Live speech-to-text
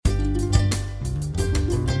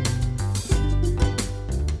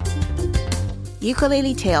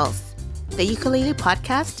Ukulele Tales, the ukulele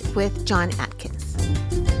podcast with John Atkins.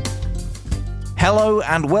 Hello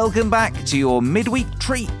and welcome back to your midweek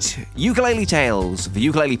treat, Ukulele Tales, the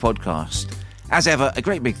ukulele podcast. As ever, a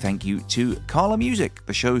great big thank you to Carla Music,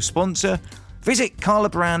 the show's sponsor. Visit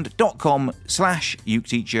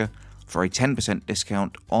carlabrand.com/uketeacher for a 10%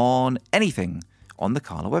 discount on anything on the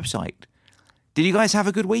Carla website. Did you guys have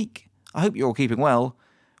a good week? I hope you're all keeping well.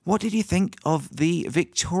 What did you think of the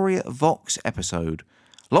Victoria Vox episode?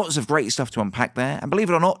 Lots of great stuff to unpack there, and believe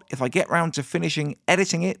it or not, if I get round to finishing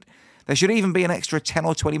editing it, there should even be an extra 10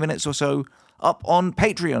 or 20 minutes or so up on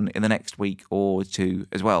Patreon in the next week or two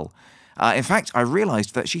as well. In fact, I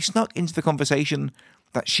realised that she snuck into the conversation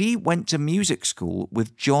that she went to music school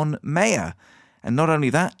with John Mayer. And not only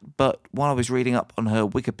that, but while I was reading up on her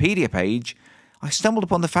Wikipedia page, I stumbled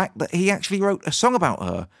upon the fact that he actually wrote a song about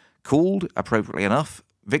her called, appropriately enough,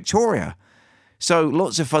 Victoria. So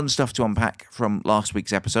lots of fun stuff to unpack from last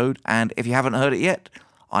week's episode, and if you haven't heard it yet,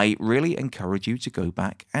 I really encourage you to go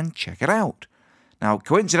back and check it out. Now,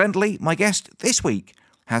 coincidentally, my guest this week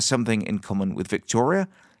has something in common with Victoria,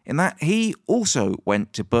 in that he also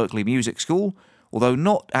went to Berklee Music School, although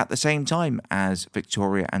not at the same time as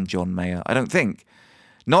Victoria and John Mayer, I don't think.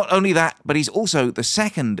 Not only that, but he's also the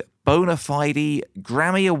second bona fide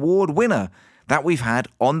Grammy Award winner that we've had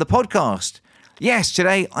on the podcast. Yes,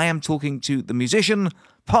 today I am talking to the musician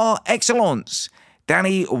par excellence,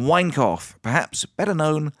 Danny Weinkauf, perhaps better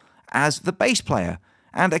known as the bass player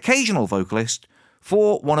and occasional vocalist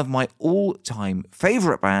for one of my all-time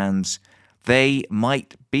favourite bands, They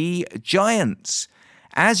Might Be Giants.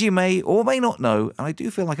 As you may or may not know, and I do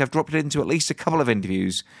feel like I've dropped it into at least a couple of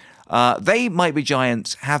interviews, They Might Be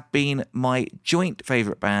Giants have been my joint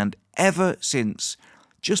favourite band ever since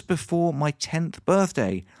just before my 10th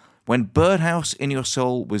birthday, when Birdhouse in Your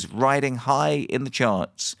Soul was riding high in the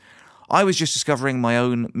charts. I was just discovering my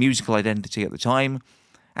own musical identity at the time,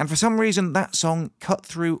 and for some reason that song cut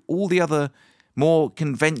through all the other more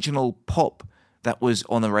conventional pop that was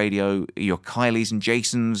on the radio, your Kylies and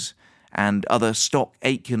Jasons, and other stock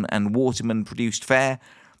Aitken and Waterman produced fare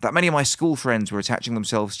that many of my school friends were attaching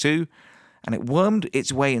themselves to, and it wormed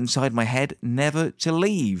its way inside my head never to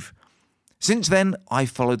leave. Since then,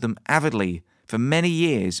 I've followed them avidly, for many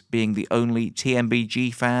years being the only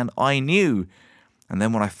TMBG fan I knew. And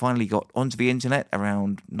then when I finally got onto the internet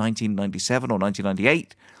around 1997 or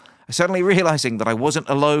 1998, I suddenly realising that I wasn't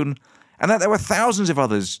alone and that there were thousands of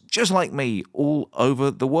others just like me all over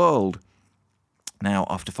the world. Now,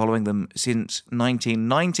 after following them since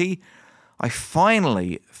 1990, I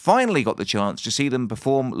finally got the chance to see them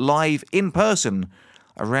perform live in person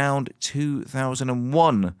around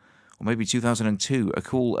 2001. Or maybe 2002, a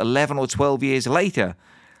cool 11 or 12 years later.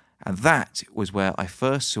 And that was where I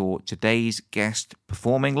first saw today's guest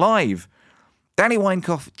performing live. Danny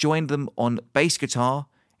Weinkauf joined them on bass guitar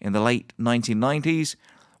in the late 1990s,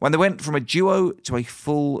 when they went from a duo to a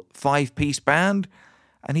full 5-piece band,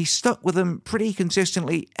 and he stuck with them pretty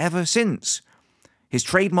consistently ever since. His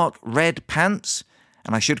trademark red pants,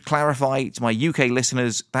 and I should clarify to my UK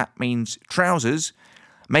listeners that means trousers,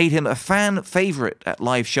 made him a fan favourite at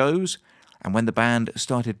live shows, and when the band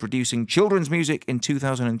started producing children's music in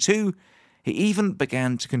 2002, he even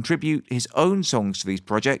began to contribute his own songs to these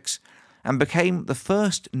projects and became the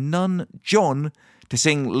first non-John to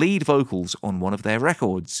sing lead vocals on one of their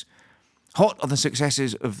records. Hot on the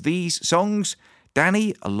successes of these songs,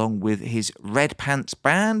 Danny, along with his Red Pants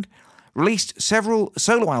band, released several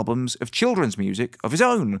solo albums of children's music of his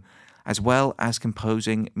own, as well as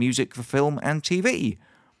composing music for film and TV.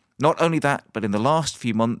 Not only that, but in the last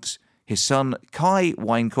few months, his son Kai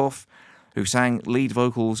Weinkauf, who sang lead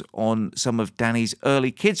vocals on some of Danny's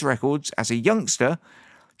early kids' records as a youngster,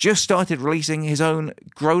 just started releasing his own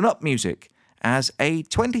grown-up music as a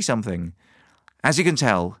 20-something. As you can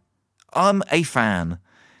tell, I'm a fan,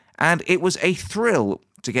 and it was a thrill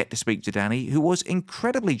to get to speak to Danny, who was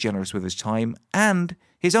incredibly generous with his time and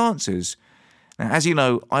his answers. Now, as you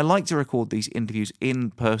know, I like to record these interviews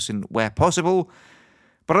in person where possible,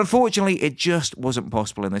 but unfortunately, it just wasn't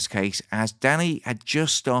possible in this case, as Danny had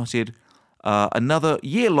just started another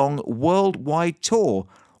year-long worldwide tour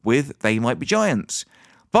with They Might Be Giants.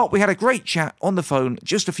 But we had a great chat on the phone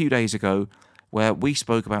just a few days ago, where we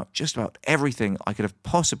spoke about just about everything I could have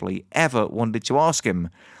possibly ever wanted to ask him.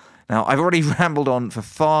 Now, I've already rambled on for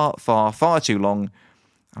far too long,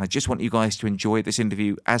 and I just want you guys to enjoy this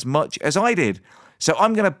interview as much as I did. So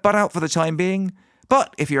I'm going to butt out for the time being,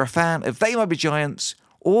 but if you're a fan of They Might Be Giants,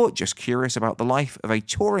 or just curious about the life of a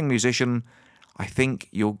touring musician, I think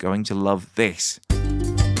you're going to love this.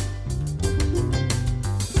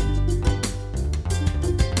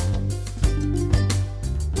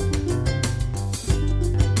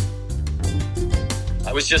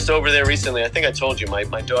 I was just over there recently. I think I told you my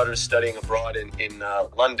daughter's studying abroad in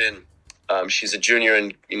London. She's a junior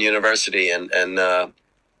in university, and my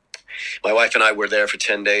wife and I were there for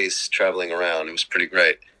 10 days traveling around. It was pretty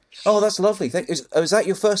great. Oh, that's lovely. Is that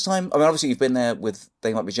your first time? I mean, obviously you've been there with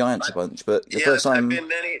They Might Be Giants a bunch, but your first time... I've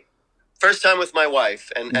been first time with my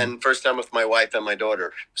wife, and first time with my wife and my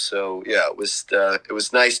daughter. So yeah, it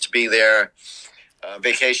was nice to be there,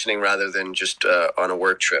 vacationing rather than just on a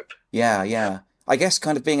work trip. Yeah. I guess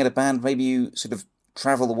kind of being in a band, maybe you sort of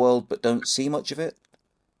travel the world but don't see much of it?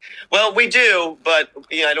 Well, we do, but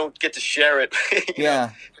I don't get to share it. Yeah.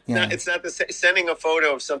 It's not sending a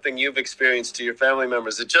photo of something you've experienced to your family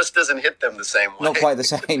members. It just doesn't hit them the same way. Not quite the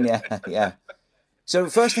same, yeah. So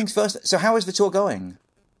first things first, so how is the tour going?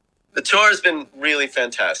 The tour has been really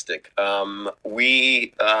fantastic.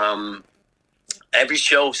 Every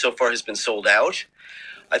show so far has been sold out.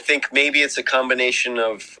 I think maybe it's a combination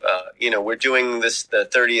of, we're doing the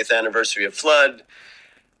 30th anniversary of Flood,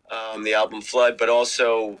 the album Flood, but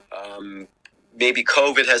also maybe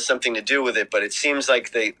COVID has something to do with it. But it seems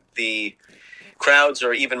like the crowds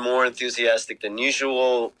are even more enthusiastic than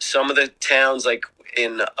usual. Some of the towns, like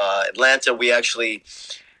in Atlanta, we actually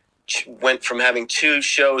went from having 2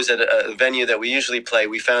 shows at a venue that we usually play.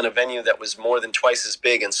 We found a venue that was more than twice as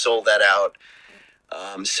big and sold that out.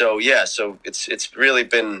 So it's really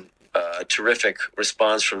been a terrific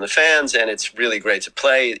response from the fans, and it's really great to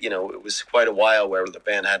play. It was quite a while where the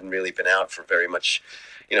band hadn't really been out for very much.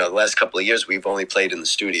 The last couple of years we've only played in the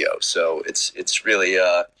studio, so it's really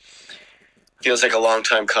feels like a long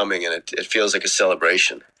time coming, and it feels like a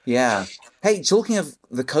celebration. Yeah. Hey, talking of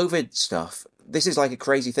the COVID stuff, this is like a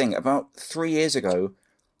crazy thing. About 3 years ago,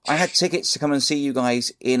 I had tickets to come and see you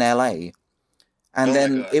guys in LA, and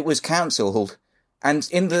then it was cancelled. And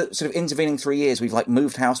in the sort of intervening 3 years, we've like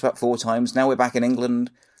moved house about 4 times. Now we're back in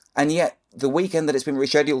England. And yet the weekend that it's been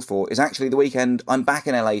rescheduled for is actually the weekend I'm back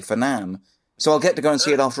in LA for NAMM. So I'll get to go and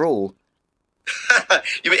see it after all.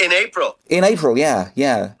 You mean in April? In April, yeah.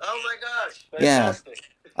 Oh my gosh. Fantastic.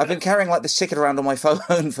 Yeah. I've been carrying like this ticket around on my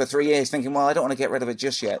phone for 3 years thinking, well, I don't want to get rid of it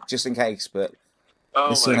just yet, just in case. But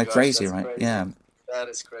it's so crazy, right? Crazy. Yeah. That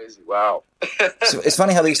is crazy. Wow. So it's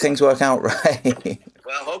funny how these things work out, right?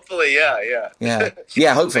 Well, hopefully, yeah.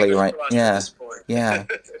 Yeah, hopefully, right? Yeah.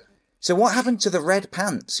 So what happened to the red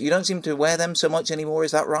pants? You don't seem to wear them so much anymore,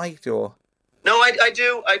 is that right? Or no, I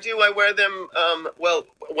do. I wear them. Well,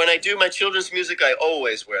 when I do my children's music, I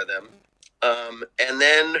always wear them. And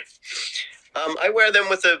then I wear them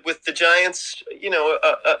with the Giants.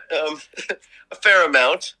 A fair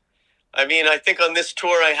amount. I mean, I think on this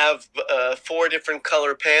tour I have 4 different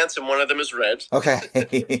color pants, and one of them is red. Okay.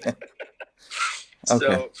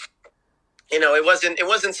 So, it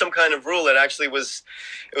wasn't some kind of rule. It actually was.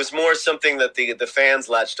 It was more something that the fans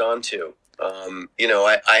latched onto.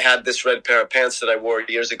 I had this red pair of pants that I wore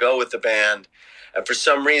years ago with the band, and for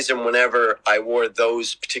some reason, whenever I wore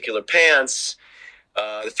those particular pants,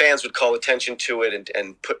 the fans would call attention to it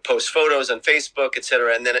and post photos on Facebook,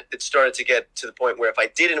 etc. And then it started to get to the point where if I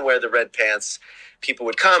didn't wear the red pants, people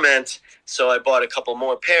would comment. So I bought a couple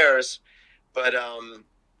more pairs, but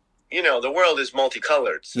the world is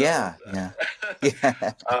multicolored. So, yeah.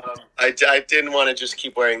 I didn't want to just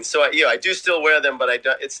keep wearing. So I do still wear them, but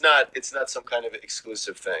it's not some kind of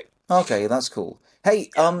exclusive thing. Okay, that's cool. Hey,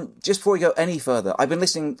 just before we go any further, I've been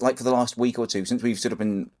listening like for the last week or two since we've sort of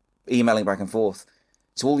been emailing back and forth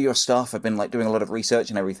to all your stuff. I've been like doing a lot of research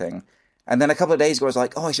and everything. And then a couple of days ago, I was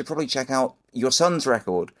like, I should probably check out your son's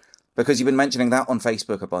record because you've been mentioning that on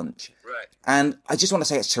Facebook a bunch. Right. And I just want to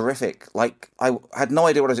say it's terrific. Like, I had no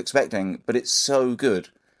idea what I was expecting, but it's so good.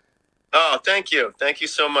 Oh, thank you. Thank you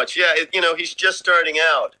so much. Yeah, he's just starting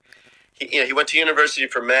out. He went to university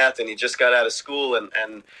for math, and he just got out of school.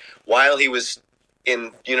 And while he was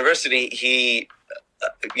in university, he,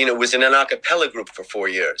 was in an a cappella group for 4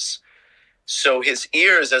 years. So his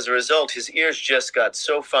ears, as a result, just got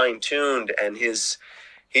so fine-tuned, and he's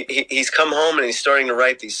come home and he's starting to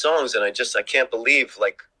write these songs, and I can't believe,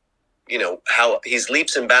 how he's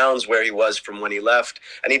leaps and bounds where he was from when he left.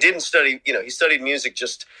 And he didn't study, he studied music,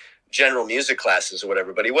 just general music classes or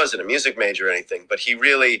whatever, but he wasn't a music major or anything. But he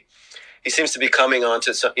seems to be coming into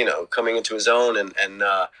his own, and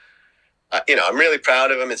I'm really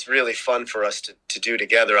proud of him. It's really fun for us to do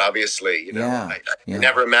together, obviously. I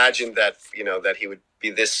never imagined that, that he would be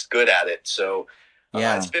this good at it. So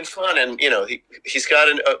it's been fun. And, he's got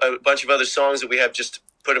a bunch of other songs that we have just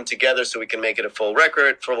put them together so we can make it a full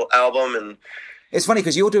record, full album. And it's funny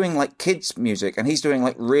because you're doing like kids music and he's doing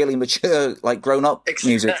like really mature, like grown up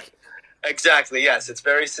music. Exactly. Yes. It's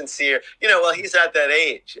very sincere. He's at that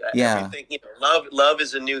age. Yeah. Everything, love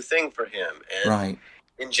is a new thing for him. And, right.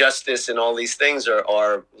 injustice and all these things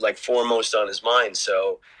are like foremost on his mind.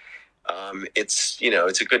 So it's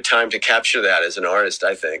it's a good time to capture that as an artist,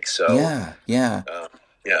 I think. So yeah. yeah.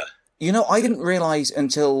 I didn't realize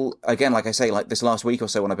until, again, like I say, like this last week or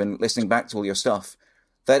so when I've been listening back to all your stuff,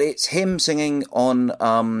 that it's him singing on,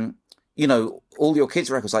 all your kids'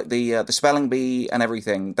 records, like the Spelling Bee and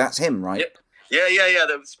everything. That's him, right? Yep. Yeah.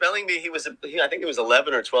 The Spelling Bee, I think he was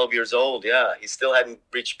 11 or 12 years old. Yeah. He still hadn't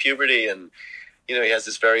reached puberty, and, he has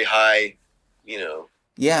this very high,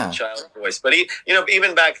 child voice. But he,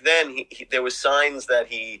 even back then, there was signs that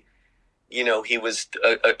he was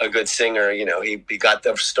a good singer. He got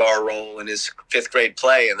the star role in his fifth grade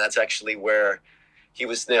play, and that's actually where he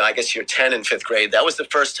was. I guess you're 10 in fifth grade. That was the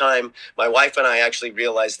first time my wife and I actually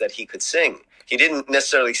realized that he could sing. He didn't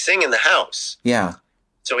necessarily sing in the house. Yeah.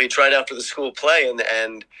 So he tried out for the school play,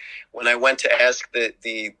 and when I went to ask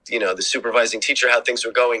the supervising teacher how things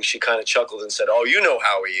were going, she kind of chuckled and said, "Oh, you know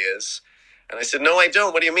how he is." And I said, "No, I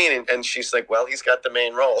don't. What do you mean?" And she's like, "Well, he's got the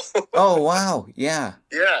main role." Oh, wow. Yeah.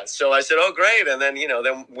 Yeah. So I said, "Oh, great." And then,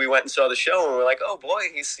 then we went and saw the show, and we're like, "Oh boy,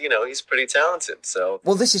 he's pretty talented." So,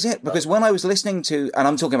 well, this is it, because when I was listening to, and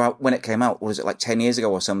I'm talking about when it came out, was it like 10 years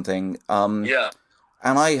ago or something? Yeah.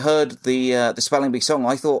 And I heard the Spelling Bee song.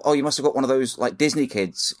 I thought, oh, you must have got one of those like Disney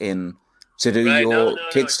kids in to do your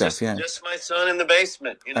kid stuff. Just my son in the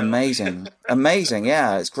basement. Amazing.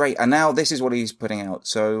 Yeah, it's great. And now this is what he's putting out.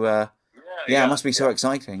 So, it must be so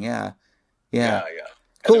exciting. Yeah.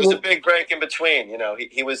 Cool. There was a big break in between.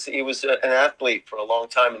 He was an athlete for a long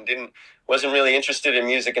time and wasn't really interested in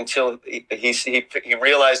music until he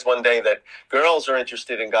realized one day that girls are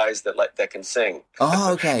interested in guys that can sing.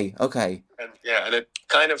 Oh, okay. And it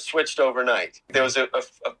kind of switched overnight. There was a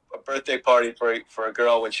birthday party for a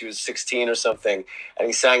girl when she was 16 or something, and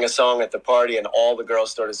he sang a song at the party, and all the girls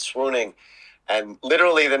started swooning. And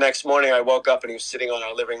literally the next morning I woke up and he was sitting on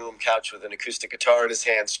our living room couch with an acoustic guitar in his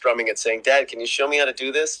hand, strumming it, saying, "Dad, can you show me how to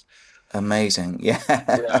do this?" Amazing. Yeah.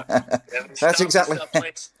 That's exactly.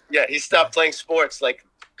 He stopped playing sports like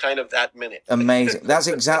kind of that minute. Amazing. That's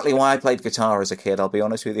exactly why I played guitar as a kid, I'll be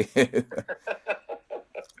honest with you.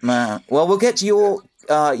 Man. Well, we'll get to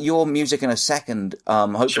your music in a second,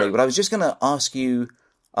 hopefully. Sure. But I was just going to ask you,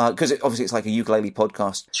 because obviously it's like a ukulele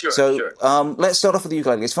podcast. Sure. Let's start off with the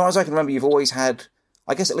ukulele. As far as I can remember, you've always had,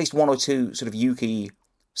 I guess, at least one or two sort of uke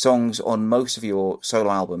songs on most of your solo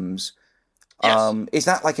albums. Yes. Is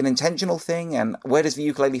that like an intentional thing? And where does the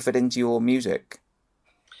ukulele fit into your music?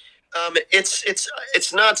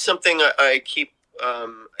 It's not something I keep.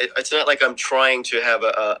 It's not like I'm trying to have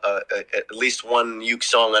at least one uke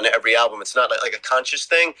song on every album. It's not like a conscious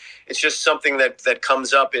thing. It's just something that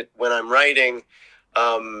comes up when I'm writing.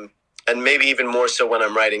 And maybe even more so when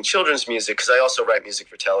I'm writing children's music, because I also write music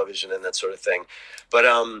for television and that sort of thing. But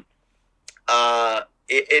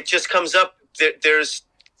it just comes up.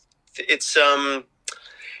 It's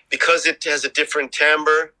because it has a different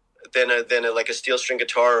timbre than like a steel string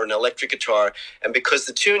guitar or an electric guitar, and because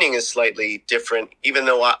the tuning is slightly different. Even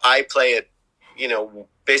though I play it,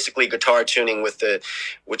 basically guitar tuning with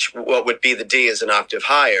what would be the D is an octave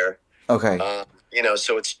higher. Okay.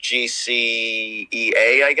 So it's G, C, E,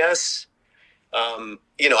 A, I guess.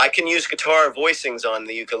 I can use guitar voicings on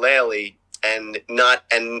the ukulele and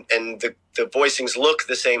the voicings look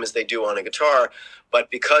the same as they do on a guitar, but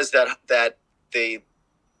because that the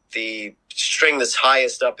string that's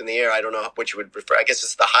highest up in the air, I don't know which you would prefer. I guess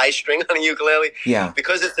it's the high string on a ukulele. Yeah.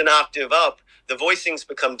 Because it's an octave up, the voicings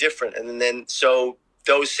become different, and then so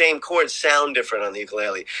those same chords sound different on the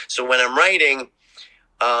ukulele. So when I'm writing,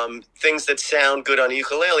 things that sound good on a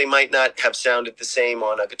ukulele might not have sounded the same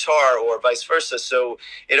on a guitar, or vice versa. So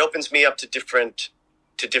it opens me up to different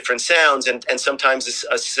sounds, and sometimes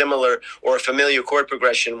a similar or a familiar chord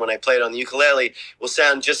progression when I play it on the ukulele will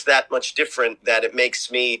sound just that much different that it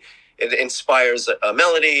inspires a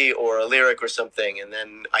melody or a lyric or something, and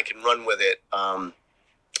then I can run with it.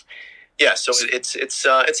 So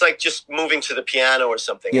it's like just moving to the piano or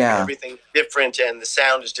something. Yeah. Everything's different and the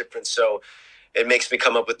sound is different, so it makes me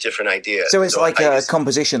come up with different ideas. So it's like a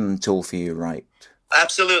composition tool for you, right?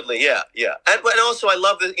 Absolutely, yeah. And also I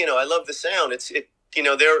love the sound.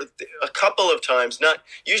 There are a couple of times, not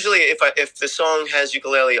usually if the song has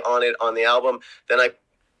ukulele on it on the album, then I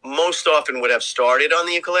most often would have started on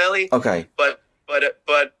the ukulele. Okay. But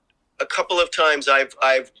a couple of times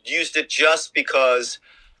I've used it just because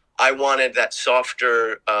I wanted that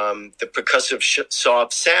softer, the percussive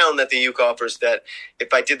soft sound that the uke offers, that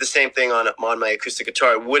if I did the same thing on my acoustic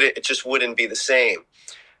guitar, it just wouldn't be the same.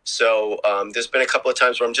 So there's been a couple of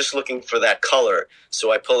times where I'm just looking for that color,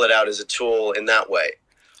 so I pull it out as a tool in that way.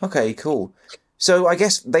 Okay, cool. So I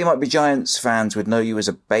guess They Might Be Giants fans would know you as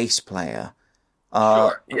a bass player.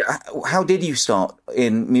 Sure. Yeah. How did you start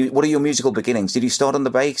what are your musical beginnings? Did you start on the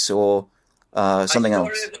bass or something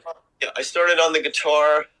else? Yeah, I started on the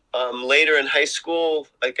guitar later in high school,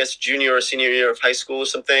 I guess junior or senior year of high school or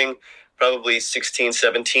something, probably 16,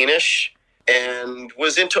 17-ish, and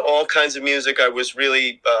was into all kinds of music. I was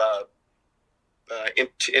really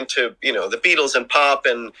into the Beatles and pop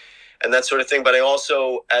and that sort of thing. But I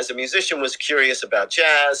also, as a musician, was curious about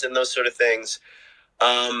jazz and those sort of things.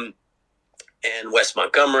 And Wes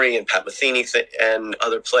Montgomery and Pat Metheny and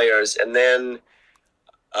other players. And then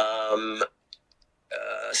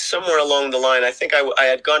somewhere along the line, I think I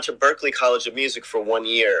had gone to Berklee College of Music for 1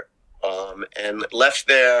 year and left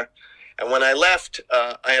there. And when I left,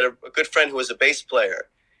 I had a good friend who was a bass player.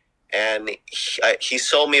 And he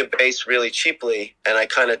sold me a bass really cheaply, and I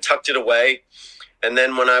kind of tucked it away. And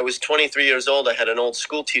then when I was 23 years old, I had an old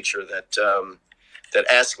school teacher that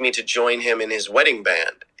asked me to join him in his wedding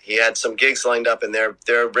band. He had some gigs lined up, and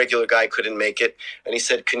their regular guy couldn't make it. And he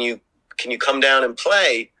said, "Can you come down and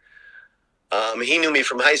play?" He knew me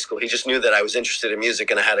from high school. He just knew that I was interested in music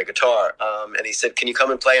and I had a guitar. And he said, "Can you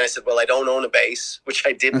come and play?" And I said, "Well, I don't own a bass," which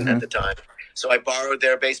I didn't at the time. So I borrowed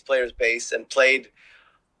their bass player's bass and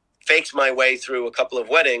faked my way through a couple of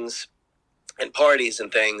weddings and parties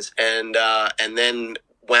and things, and then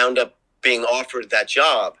wound up being offered that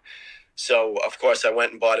job. So, of course, I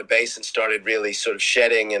went and bought a bass and started really sort of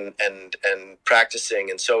shedding and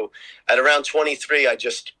practicing. And so at around 23, I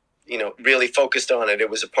just, really focused on it. It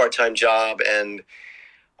was a part-time job and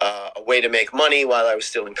a way to make money while I was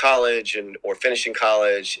still in college or finishing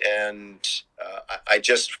college. And I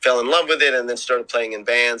just fell in love with it and then started playing in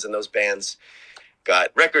bands, and those bands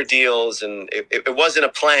got record deals. And it wasn't a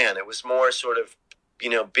plan. It was more sort of,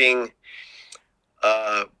 being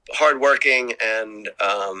hardworking and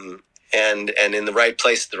in the right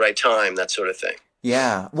place at the right time, that sort of thing.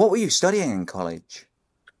 Yeah. What were you studying in college?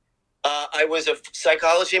 I was a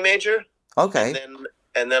psychology major. Okay.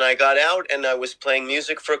 And then I got out and I was playing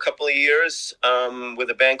music for a couple of years with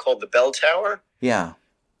a band called the Bell Tower. Yeah.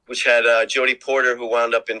 Which had Jody Porter, who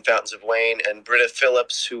wound up in Fountains of Wayne, and Britta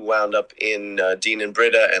Phillips, who wound up in Dean and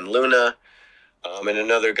Britta and Luna, and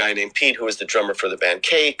another guy named Pete, who was the drummer for the band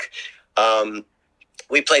Cake.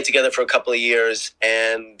 We played together for a couple of years,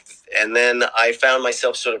 and then I found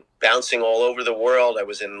myself sort of bouncing all over the world. I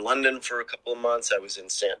was in London for a couple of months. I was in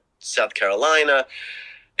South Carolina,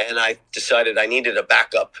 and I decided I needed a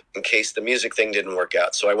backup in case the music thing didn't work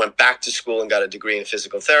out. So I went back to school and got a degree in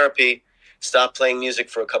physical therapy, stopped playing music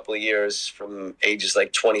for a couple of years from ages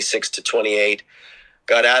like 26 to 28,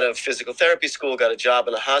 got out of physical therapy school, got a job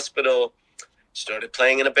in a hospital, started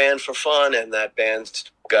playing in a band for fun, and that band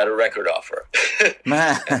got a record offer.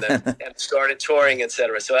 and started touring,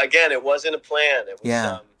 etc. So again, it wasn't a plan. It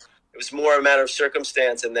was, it was more a matter of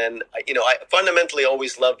circumstance. And then, I fundamentally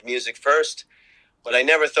always loved music first, but I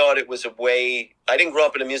never thought it was a way. I didn't grow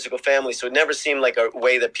up in a musical family, so it never seemed like a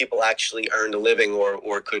way that people actually earned a living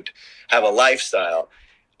or could have a lifestyle.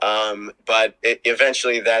 But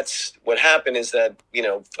eventually that's what happened, is that,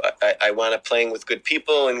 I wound up playing with good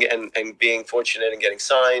people and being fortunate and getting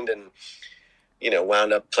signed, and,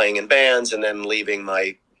 wound up playing in bands and then leaving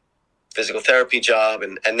my physical therapy job.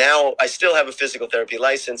 And now I still have a physical therapy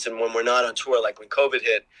license. And when we're not on tour, like when COVID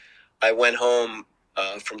hit, I went home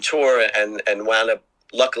from tour and wound up,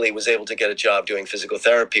 luckily was able to get a job doing physical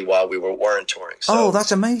therapy while we weren't touring. So,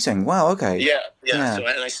 that's amazing. Wow. Okay. Yeah. So,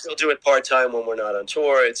 and I still do it part-time when we're not on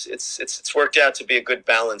tour. It's worked out to be a good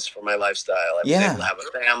balance for my lifestyle. I was able to have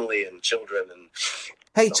a family and children. And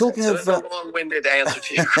hey, talking of that's a long-winded answer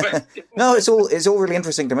to your question. No, it's all really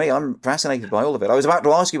interesting to me. I'm fascinated by all of it. I was about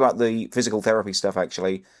to ask you about the physical therapy stuff,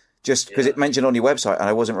 actually, just because it mentioned on your website, and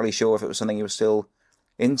I wasn't really sure if it was something you were still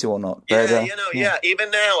into or not. But,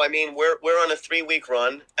 even now, I mean, we're on a 3-week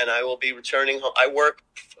run, and I will be returning home. I work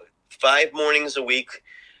 5 mornings a week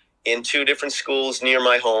in 2 different schools near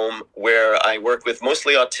my home, where I work with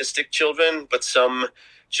mostly autistic children, but some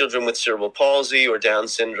children with cerebral palsy or Down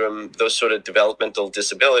syndrome, those sort of developmental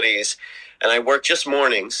disabilities. And I work just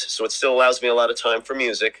mornings, so it still allows me a lot of time for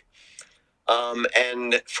music.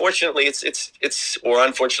 And fortunately, it's or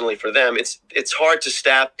unfortunately for them, it's hard to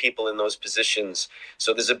staff people in those positions.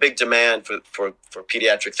 So there's a big demand for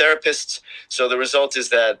pediatric therapists. So the result is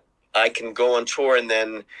that I can go on tour and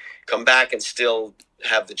then come back and still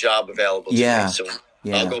have the job available to me. So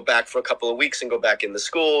I'll go back for a couple of weeks and go back in the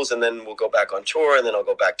schools, and then we'll go back on tour, and then I'll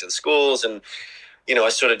go back to the schools, and I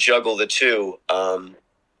sort of juggle the two.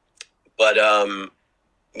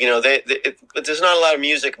 There's not a lot of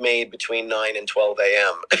music made between 9 and 12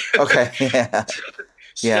 a.m. Okay, yeah.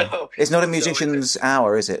 Yeah. So It's not a so musician's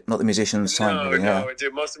hour, is it? Not the musician's time, no, really. Yeah. no,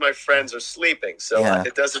 dude, most of my friends are sleeping, so Yeah.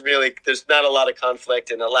 it doesn't really. There's not a lot of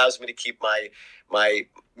conflict, and it allows me to keep my my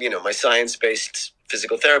science-based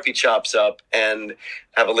physical therapy chops up, and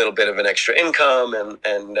have a little bit of an extra income,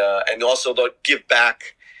 and also give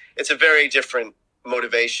back. It's a very different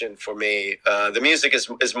motivation for me. The music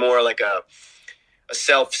is more like a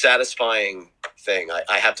self-satisfying thing.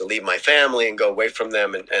 I have to leave my family and go away from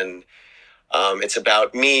them, and it's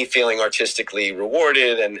about me feeling artistically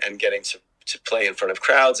rewarded and getting to play in front of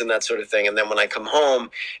crowds and that sort of thing. And then when I come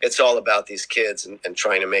home, it's all about these kids and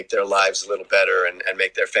trying to make their lives a little better and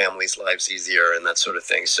make their families' lives easier and that sort of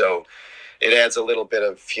thing. So it adds a little bit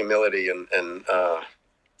of humility and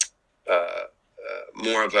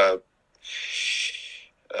more of a...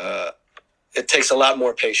 it takes a lot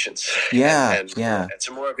more patience. Yeah, and yeah. It's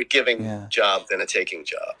more of a giving job than a taking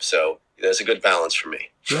job. So there's a good balance for me.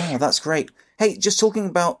 Yeah, that's great. Hey, just talking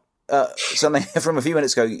about something from a few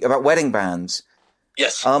minutes ago about wedding bands.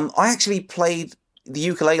 Yes. I actually played the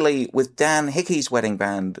ukulele with Dan Hickey's wedding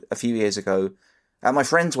band a few years ago at my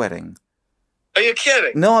friend's wedding. Are you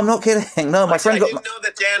kidding? No, I'm not kidding. No, my friend got... I didn't know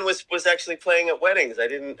that Dan was actually playing at weddings. I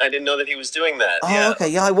didn't know that he was doing that. Oh, okay.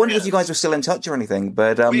 Yeah, I wondered if you guys were still in touch or anything,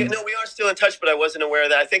 but... We are still in touch, but I wasn't aware of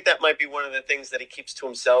that. I think that might be one of the things that he keeps to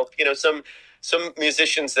himself. You know, some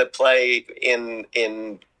musicians that play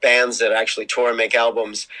in bands that actually tour and make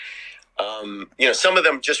albums, some of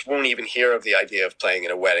them just won't even hear of the idea of playing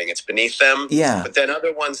in a wedding. It's beneath them. Yeah. But then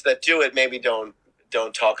other ones that do it maybe don't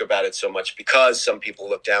talk about it so much because some people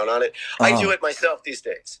look down on it. Oh. I do it myself these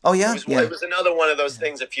days. Oh, yeah? It was another one of those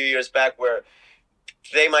things a few years back where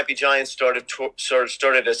They Might Be Giants started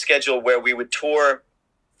a schedule where we would tour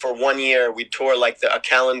for 1 year. We'd tour like a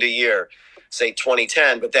calendar year, say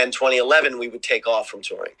 2010, but then 2011 we would take off from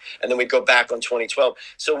touring. And then we'd go back on 2012.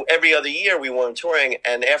 So every other year we weren't touring.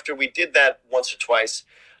 And after we did that once or twice,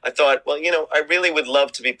 I thought, well, I really would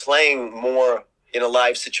love to be playing more in a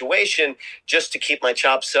live situation just to keep my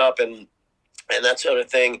chops up and that sort of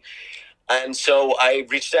thing. And so I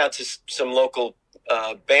reached out to some local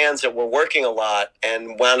bands that were working a lot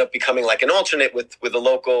and wound up becoming like an alternate with a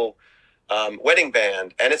local wedding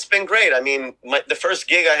band. And it's been great. I mean, the first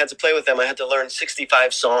gig I had to play with them, I had to learn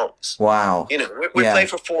 65 songs. Wow. We play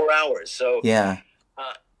for 4 hours. So, yeah.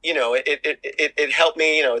 It helped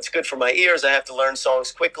me. It's good for my ears. I have to learn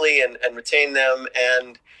songs quickly and retain them.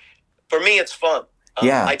 And for me, it's fun.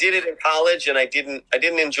 I did it in college, and I didn't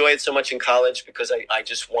enjoy it so much in college because I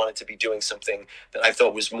just wanted to be doing something that I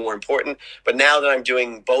thought was more important. But now that I'm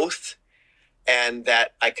doing both, and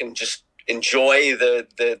that I can just enjoy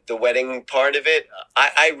the wedding part of it,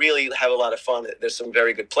 I really have a lot of fun. There's some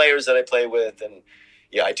very good players that I play with, and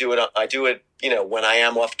I do it. When I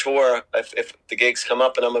am off tour, if the gigs come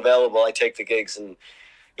up and I'm available, I take the gigs and.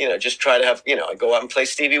 Just try to have, I go out and play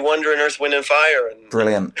Stevie Wonder and Earth, Wind and Fire. And,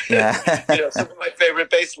 brilliant. Yeah. Some of my favorite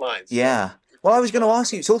bass lines. Yeah. Well, I was going to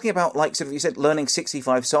ask you, talking about, you said learning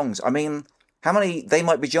 65 songs. I mean, how many They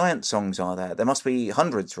Might Be Giant songs are there? There must be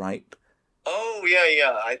hundreds, right? Oh,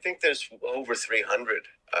 yeah. I think there's over 300.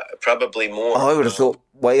 Probably more. Oh, I would have thought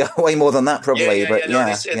way more than that, probably.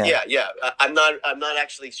 Yeah. I'm not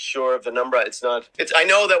actually sure of the number. I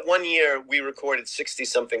know that 1 year we recorded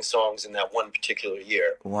 60-something songs in that one particular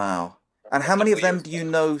year. Wow. And how many of them do you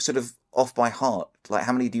know sort of off by heart? Like,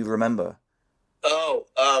 how many do you remember? Oh,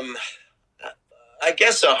 I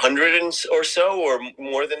guess 100 or so, or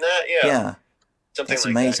more than that. Yeah. Yeah. Something That's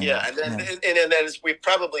like amazing. that. Yeah. And then we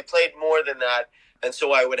probably played more than that. And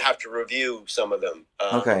so I would have to review some of them.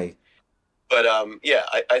 Okay. But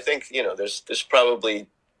I think there's probably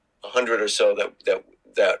 100 or so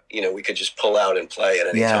that we could just pull out and play at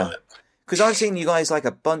any time. Because I've seen you guys like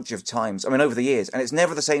a bunch of times. I mean, over the years, and it's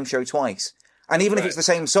never the same show twice. And even if it's the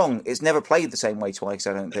same song, it's never played the same way twice.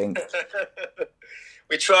 I don't think.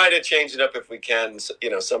 We try to change it up if we can.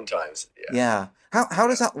 Sometimes. Yeah. How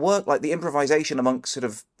does that work? Like the improvisation amongst sort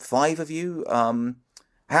of 5 of you.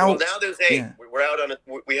 Well, now there's 8. Yeah. We're out on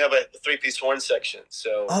we have a 3-piece horn section.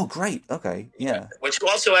 So. Oh, great. Okay. Yeah. Which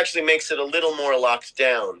also actually makes it a little more locked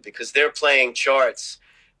down because they're playing charts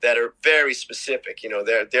that are very specific.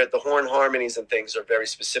 They're the horn harmonies and things are very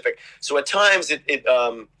specific. So at times it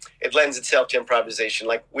lends itself to improvisation.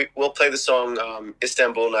 Like we'll play the song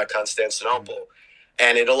Istanbul, not Constantinople.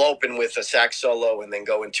 And it'll open with a sax solo and then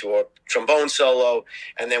go into a trombone solo.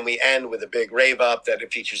 And then we end with a big rave up that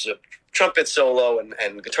it features a trumpet solo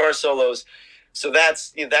and guitar solos. So that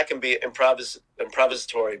can be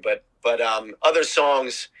improvisatory. But other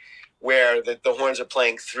songs where the horns are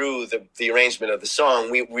playing through the arrangement of the song,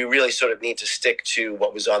 we really sort of need to stick to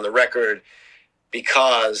what was on the record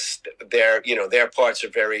because their parts are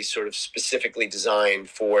very sort of specifically designed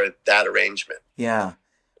for that arrangement. Yeah.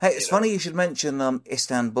 Hey, it's funny you should mention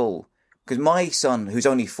Istanbul, because my son, who's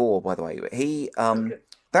only 4, by the way, he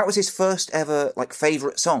that was his first ever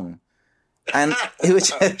favorite song, and it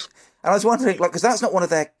was. And I was wondering, because that's not one of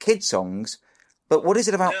their kid songs, but what is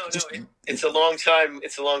it about? It's a long time.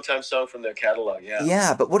 It's a long time song from their catalog. Yeah.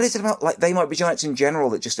 Yeah, but what is it about? They Might Be Giants in general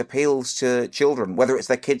that just appeals to children, whether it's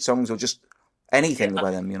their kid songs or just anything by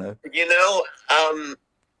them,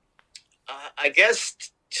 I guess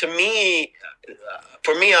for me,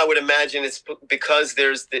 I would imagine it's because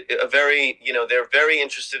there's they're very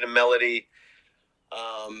interested in melody,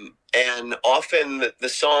 and often the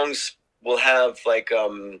songs will have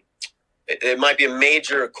it might be a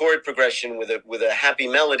major chord progression with a happy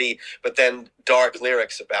melody, but then dark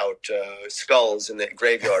lyrics about skulls in the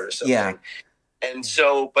graveyard or something. Yeah. And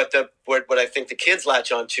so, but what I think the kids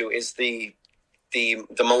latch onto is the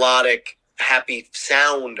melodic, happy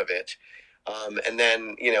sound of it, and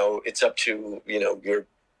then it's up to you're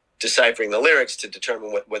deciphering the lyrics to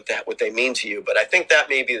determine what they mean to you. But I think that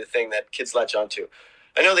may be the thing that kids latch onto.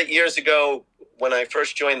 I know that years ago when I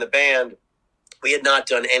first joined the band, we had not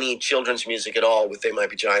done any children's music at all with They Might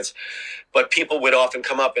Be Giants, but people would often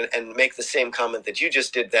come up and make the same comment that you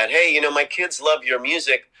just did, that, hey, my kids love your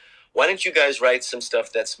music. Why don't you guys write some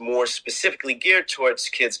stuff that's more specifically geared towards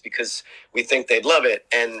kids, because we think they'd love it.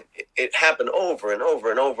 And it happened over and over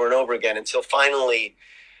and over and over again until finally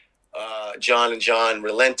John and John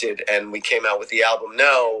relented and we came out with the album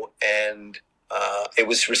No, and it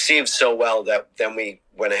was received so well that then we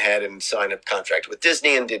went ahead and signed a contract with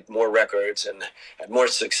Disney and did more records and had more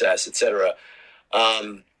success, etc.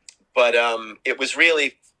 But it was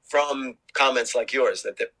really from comments like yours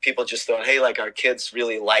that people just thought, hey, our kids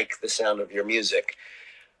really like the sound of your music.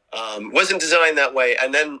 Wasn't designed that way.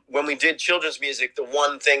 And then when we did children's music, the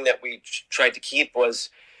one thing that we tried to keep was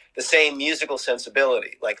the same musical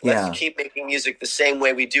sensibility. Let's keep making music the same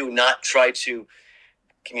way we do, not try to,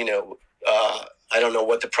 I don't know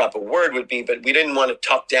what the proper word would be, but we didn't want to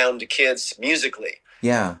talk down to kids musically.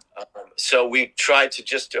 Yeah. So we tried to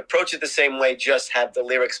just approach it the same way, just have the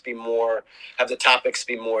lyrics have the topics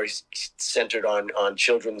be more centered on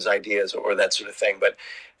children's ideas or that sort of thing. But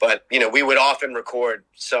we would often record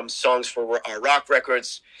some songs for our rock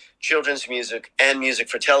records, children's music, and music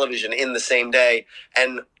for television in the same day.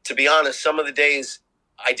 And to be honest, some of the days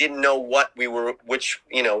I didn't know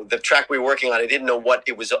the track we were working on, I didn't know what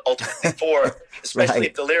it was ultimately for, especially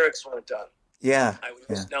if the lyrics weren't done. Yeah. I would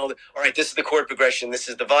just know that, all right, this is the chord progression, this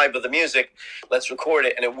is the vibe of the music, let's record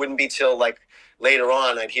it. And it wouldn't be till later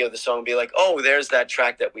on I'd hear the song and be like, oh, there's that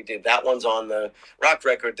track that we did. That one's on the rock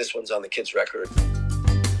record, this one's on the kids record.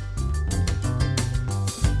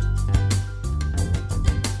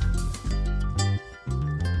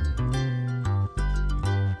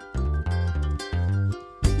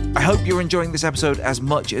 I hope you're enjoying this episode as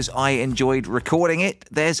much as I enjoyed recording it.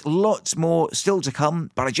 There's lots more still to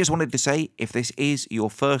come, but I just wanted to say, if this is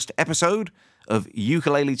your first episode of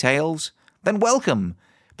Ukulele Tales, then welcome.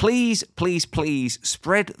 Please, please, please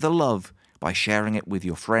spread the love by sharing it with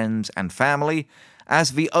your friends and family,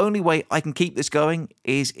 as the only way I can keep this going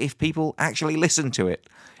is if people actually listen to it.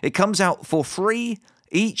 It comes out for free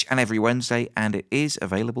each and every Wednesday, and it is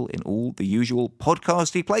available in all the usual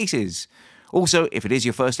podcasty places. Also, if it is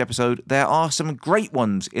your first episode, there are some great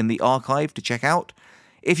ones in the archive to check out.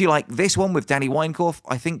 If you like this one with Danny Weinkauf,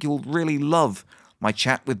 I think you'll really love my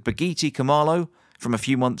chat with Bagiti Kamalo from a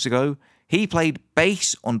few months ago. He played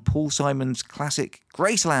bass on Paul Simon's classic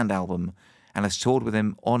Graceland album and has toured with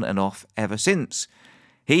him on and off ever since.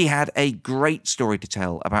 He had a great story to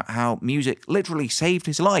tell about how music literally saved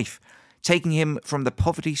his life, taking him from the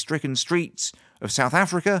poverty-stricken streets of South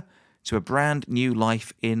Africa to a brand new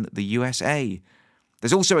life in the USA.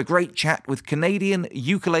 There's also a great chat with Canadian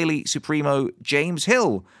ukulele supremo James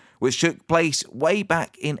Hill, which took place way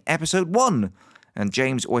back in episode 1. And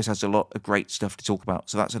James always has a lot of great stuff to talk about,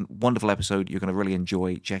 so that's a wonderful episode you're going to really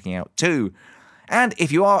enjoy checking out too. And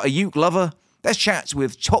if you are a uke lover, there's chats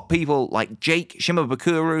with top people like Jake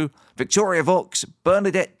Shimabukuru, Victoria Vox,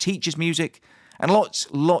 Bernadette Teaches Music, and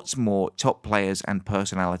lots more top players and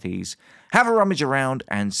personalities. Have a rummage around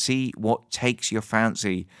and see what takes your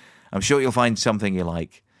fancy. I'm sure you'll find something you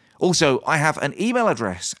like. Also, I have an email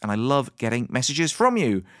address and I love getting messages from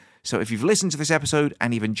you. So if you've listened to this episode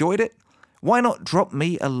and you've enjoyed it, why not drop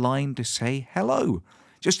me a line to say hello?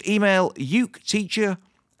 Just email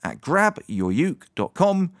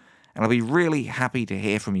uketeacher@grabyouruke.com and I'll be really happy to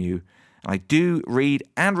hear from you. And I do read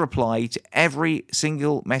and reply to every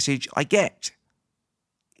single message I get.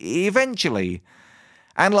 Eventually.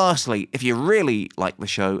 And lastly, if you really like the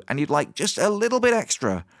show and you'd like just a little bit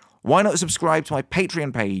extra, why not subscribe to my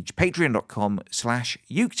Patreon page,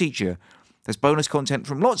 patreon.com/uketeacher. There's bonus content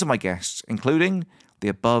from lots of my guests, including the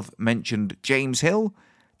above-mentioned James Hill,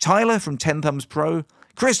 Tyler from 10 Thumbs Pro,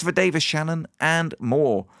 Christopher Davis Shannon, and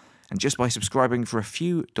more. And just by subscribing for a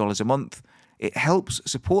few dollars a month, it helps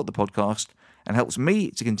support the podcast and helps me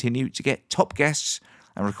to continue to get top guests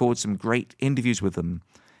and record some great interviews with them.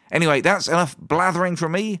 Anyway, that's enough blathering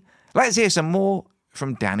from me. Let's hear some more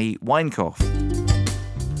from Danny Weinkauf.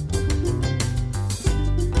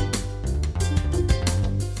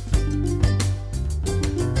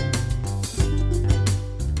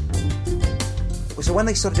 So when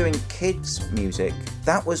they started doing kids music,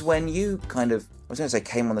 that was when you kind of, I was going to say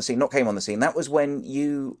came on the scene, that was when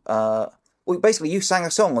you, basically you sang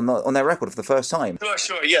a song on their record for the first time.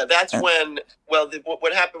 Sure, yeah, that's when,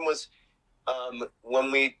 what happened was,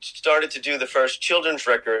 when we started to do the first children's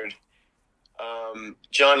record,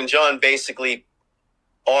 John and John basically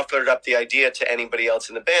offered up the idea to anybody else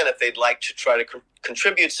in the band if they'd like to try to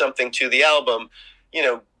contribute something to the album,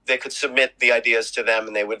 they could submit the ideas to them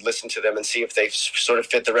and they would listen to them and see if they sort of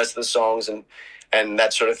fit the rest of the songs and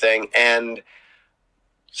that sort of thing. And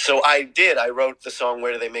so I wrote the song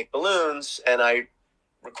Where Do They Make Balloons? And I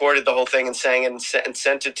recorded the whole thing and sang it and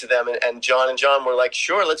sent it to them. And John and John were like,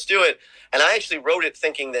 sure, let's do it. And I actually wrote it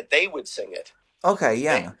thinking that they would sing it. Okay,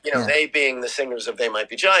 yeah. They being the singers of They Might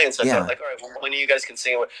Be Giants. I thought, all right, well, one of you guys can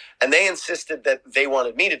sing it. And they insisted that they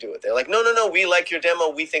wanted me to do it. They're like, no, we like your demo.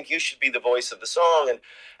 We think you should be the voice of the song.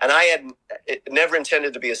 And I had never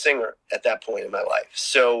intended to be a singer at that point in my life.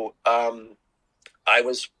 So I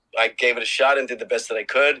gave it a shot and did the best that I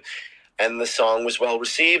could. And the song was well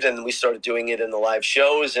received. And we started doing it in the live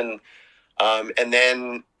shows. And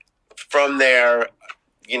then from there,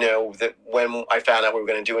 that when I found out we were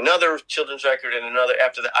going to do another children's record and another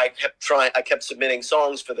after that, I kept submitting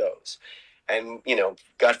songs for those and,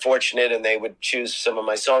 got fortunate and they would choose some of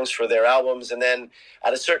my songs for their albums. And then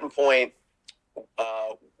at a certain point,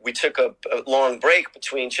 we took a long break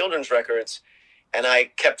between children's records and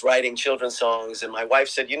I kept writing children's songs. And my wife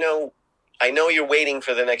said, I know you're waiting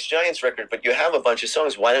for the next Giants record, but you have a bunch of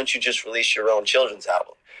songs. Why don't you just release your own children's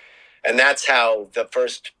album? And that's how the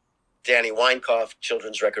first Danny Weinkauf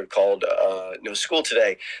children's record called No School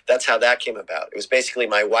Today. That's how that came about. It was basically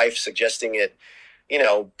my wife suggesting it,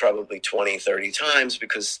 probably 20, 30 times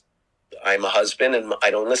because I'm a husband and I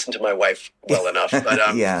don't listen to my wife well enough. But,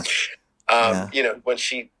 when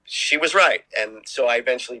she was right. And so I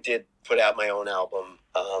eventually did put out my own album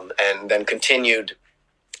and then continued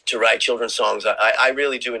to write children's songs. I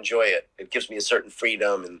really do enjoy it. It gives me a certain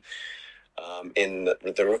freedom and in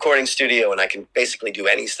the recording studio, and I can basically do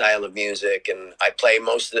any style of music, and I play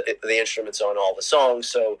most of the instruments on all the songs,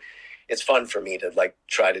 so it's fun for me to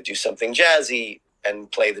try to do something jazzy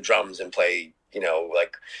and play the drums and play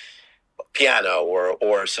piano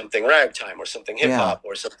or something ragtime or something hip hop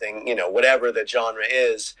or something whatever the genre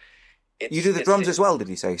is. You do the drums as well, did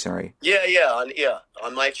you say? Sorry.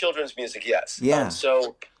 On my children's music, yes.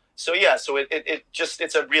 So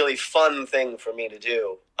it's a really fun thing for me to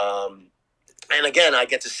do. And again, I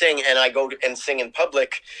get to sing, and I go and sing in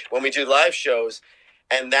public when we do live shows,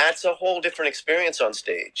 and that's a whole different experience on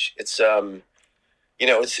stage. It's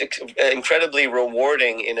it's incredibly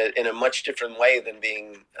rewarding in a much different way than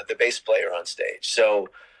being the bass player on stage. So,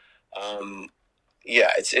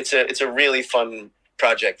 it's a really fun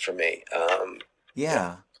project for me.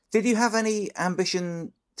 Did you have any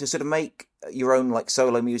ambition to sort of make your own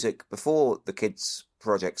solo music before the kids'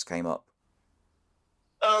 projects came up?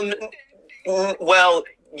 Well,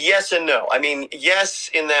 yes and no. I mean, yes,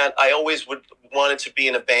 in that I always wanted to be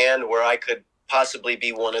in a band where I could possibly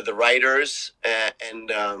be one of the writers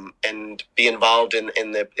and be involved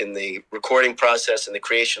in the recording process and the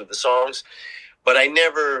creation of the songs. But I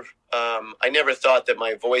never thought that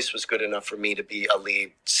my voice was good enough for me to be a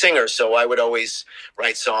lead singer. So I would always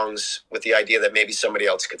write songs with the idea that maybe somebody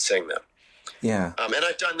else could sing them. Yeah. And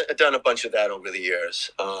I've done a bunch of that over the years.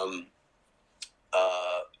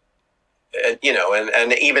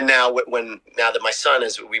 And even now, now that my son,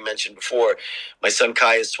 as we mentioned before, my son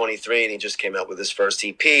Kai is 23 and he just came out with his first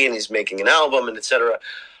EP and he's making an album and etc.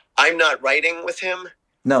 I'm not writing with him,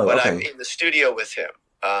 but I'm in the studio with him.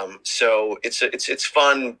 So it's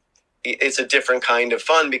fun. It's a different kind of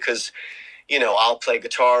fun because, I'll play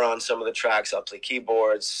guitar on some of the tracks. I'll play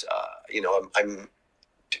keyboards. I'm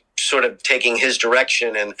sort of taking his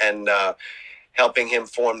direction and helping him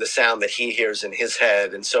form the sound that he hears in his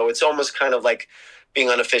head. And so it's almost kind of like being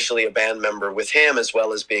unofficially a band member with him as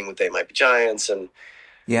well as being with They Might Be Giants. And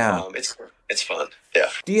it's It's fun. Yeah.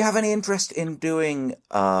 Do you have any interest in doing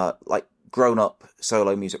like grown-up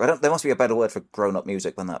solo music? There must be a better word for grown-up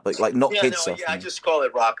music than that, but like not kids stuff. Yeah, I just call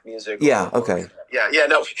it rock music. Okay.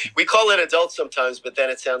 No, we call it adult sometimes, but then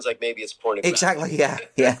it sounds like maybe it's pornographic. Exactly. Yeah.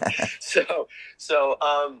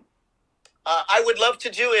 I would love to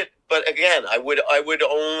do it, but again, I would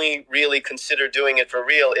only really consider doing it for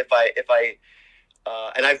real if I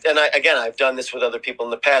I've done this with other people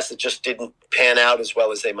in the past that just didn't pan out as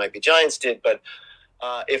well as They Might Be Giants did. But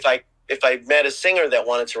if I met a singer that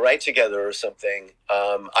wanted to write together or something,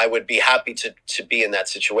 I would be happy to be in that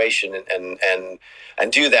situation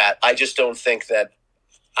and do that. I just don't think that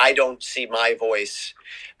I don't see my voice,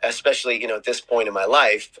 especially at this point in my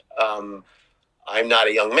life. I'm not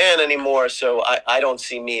a young man anymore, so I don't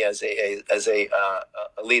see me as a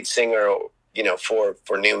lead singer,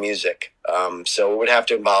 for new music. So it would have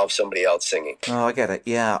to involve somebody else singing. Oh, I get it.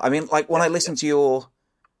 Yeah, I mean, like when I listen to your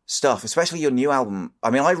stuff, especially your new album, I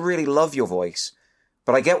mean, I really love your voice,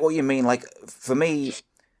 but I get what you mean. Like for me,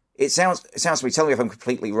 it sounds to me. Tell me if I'm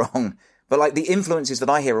completely wrong, but like the influences that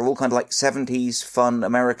I hear are all kind of like 70s fun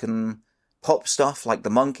American pop stuff, like the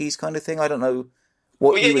Monkees kind of thing. I don't know.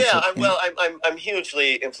 I'm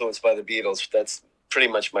hugely influenced by the Beatles. That's pretty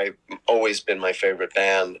much always been my favorite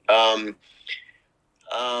band.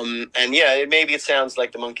 Maybe it sounds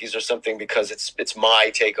like the Monkees or something because it's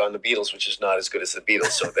my take on the Beatles, which is not as good as the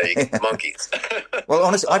Beatles. So there you go, Monkees. Well,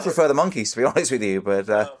 honestly, I prefer the Monkees, to be honest with you. But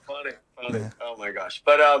funny. Yeah. Oh my gosh.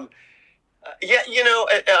 But I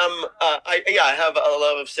have a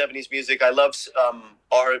love of 70s music. I love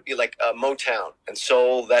R&B, like Motown and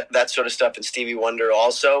soul, that sort of stuff, and Stevie Wonder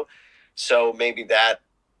also. So maybe that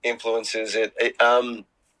influences it.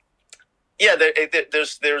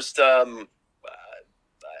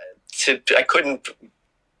 I couldn't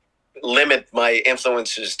limit my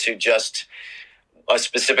influences to just a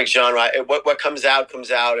specific genre. What comes out,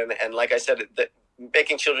 and like I said,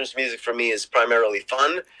 making children's music for me is primarily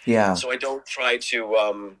fun. Yeah. So I don't try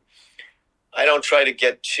to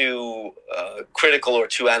get too critical or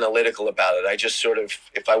too analytical about it. I just sort of,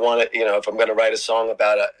 if I want to, if I'm going to write a song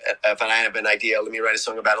about if I have an idea, let me write a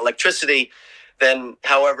song about electricity. Then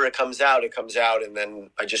however it comes out, and then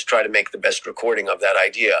I just try to make the best recording of that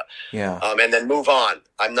idea. Yeah. And then move on.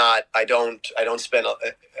 I don't spend a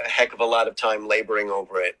heck of a lot of time laboring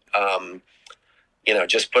over it.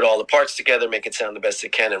 Just put all the parts together, make it sound the best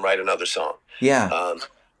it can, and write another song. Yeah.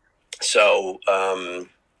 It's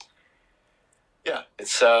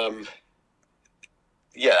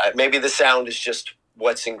maybe the sound is just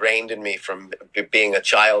what's ingrained in me from being a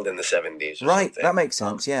child in the 70s. Right, something. That makes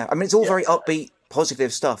sense. Yeah, I mean, it's all very upbeat,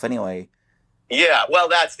 positive stuff. Anyway. Yeah, well,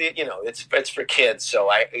 that's it's for kids. So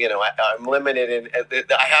I'm limited in.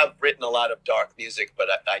 I have written a lot of dark music, but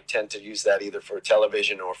I tend to use that either for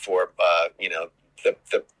television or for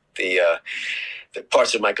the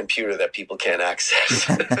parts of my computer that people can't access.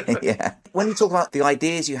 Yeah. When you talk about the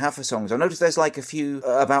ideas you have for songs, I noticed there's like a few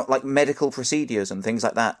about like medical procedures and things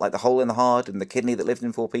like that, like the hole in the heart and the kidney that lived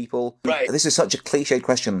in 4 people. Right. This is such a cliched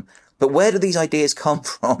question, but where do these ideas come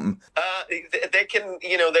from? They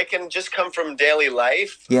can just come from daily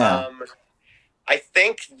life. Yeah. I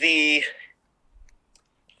think the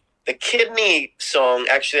kidney song,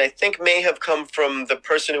 actually, I think may have come from the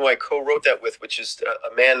person who I co-wrote that with, which is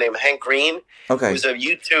a man named Hank Green. Okay. He's a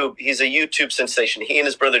YouTube sensation. He and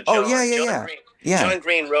his brother John. Oh, yeah. John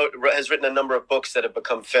Green has written a number of books that have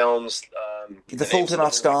become films. The Fault in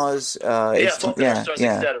Our Stars. Fault in Our Stars,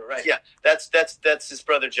 etc. Right. Yeah, that's his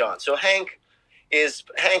brother John. So Hank has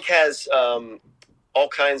all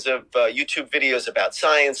kinds of YouTube videos about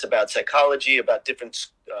science, about psychology, about different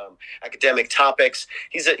academic topics.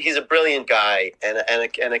 He's a brilliant guy and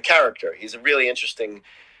a character. He's a really interesting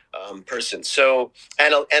person. So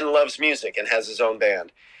and loves music and has his own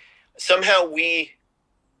band. Somehow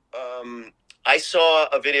I saw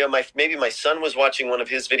a video. Maybe my son was watching one of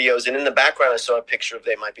his videos, and in the background I saw a picture of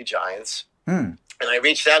They Might Be Giants. And I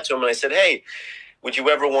reached out to him and I said, "Hey, would you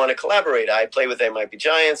ever want to collaborate? I play with They Might Be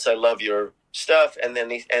Giants. I love your stuff." And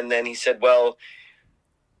then he said, "Well,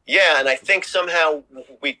 yeah." And I think somehow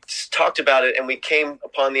we talked about it and we came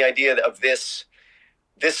upon the idea of this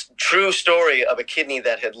true story of a kidney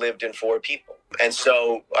that had lived in 4 people. And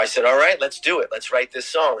so I said, all right, let's do it. Let's write this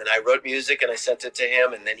song. And I wrote music and I sent it to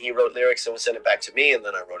him, and then he wrote lyrics and sent it back to me. And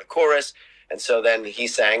then I wrote a chorus. And so then he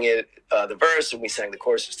sang it, the verse, and we sang the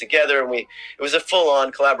choruses together. And it was a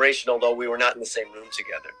full-on collaboration, although we were not in the same room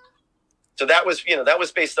together. So that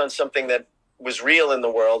was based on something that was real in the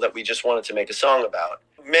world that we just wanted to make a song about.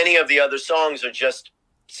 Many of the other songs are just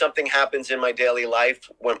something happens in my daily life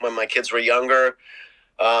when my kids were younger.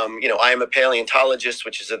 I Am a Paleontologist,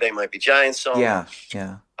 which is a They Might Be Giants song. Yeah,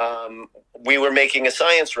 yeah. We were making a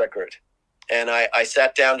science record, and I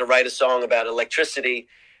sat down to write a song about electricity,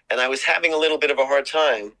 and I was having a little bit of a hard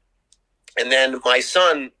time. And then my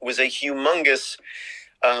son was a humongous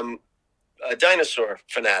a dinosaur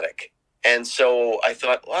fanatic. And so I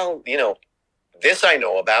thought, well, this I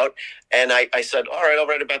know about. And I said, all right, I'll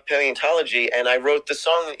write about paleontology. And I wrote the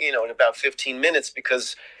song, in about 15 minutes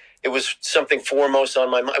because it was something foremost on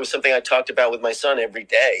my mind. It was something I talked about with my son every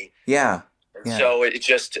day. Yeah. Yeah. So it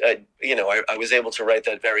just, I was able to write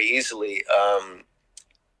that very easily.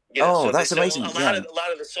 That's amazing. A lot of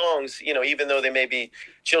the songs, even though they may be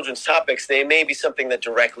children's topics, they may be something that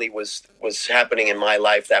directly was happening in my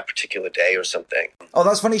life that particular day or something. Oh,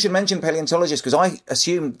 that's funny you should mention paleontologist, because I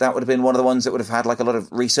assumed that would have been one of the ones that would have had like a lot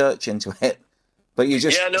of research into it. But you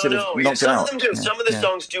just knocked it out. Some of them do. Yeah. Some of the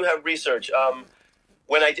songs do have research.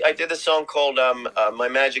 When I did a song called My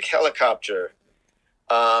Magic Helicopter,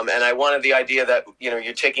 and I wanted the idea that,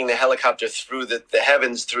 you're taking the helicopter through the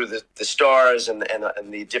heavens, through the stars and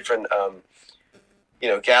the different,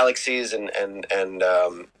 galaxies and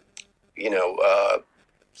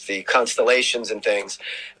the constellations and things.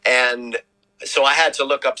 And so I had to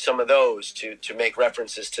look up some of those to make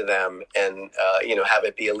references to them and, have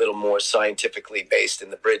it be a little more scientifically based in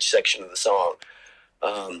the bridge section of the song.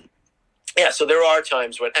 So there are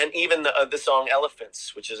times when, and even the song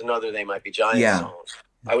Elephants, which is another They Might Be Giants song.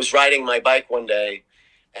 I was riding my bike one day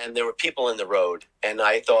and there were people in the road and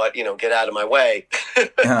I thought, get out of my way.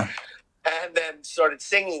 And then started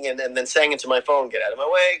singing and then sang into my phone, get out of my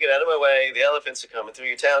way, the elephants are coming through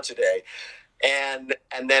your town today. And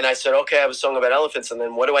then I said, okay, I have a song about elephants. And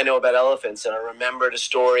then what do I know about elephants? And I remembered a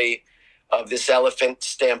story of this elephant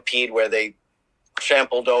stampede where they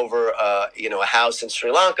trampled over, a house in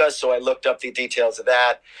Sri Lanka. So I looked up the details of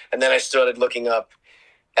that. And then I started looking up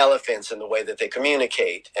elephants and the way that they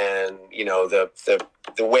communicate and, the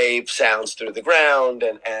wave sounds through the ground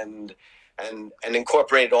and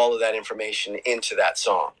incorporated all of that information into that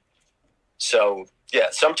song. So, yeah,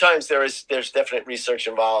 sometimes there's definite research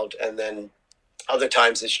involved, and then other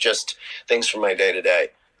times it's just things from my day-to-day.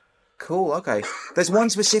 Cool, okay. There's one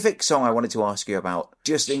specific song I wanted to ask you about,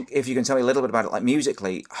 just if you can tell me a little bit about it, like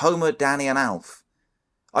musically. Homer, Danny, and Alf.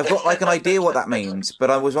 I've got like an idea what that means, but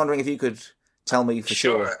I was wondering if you could tell me for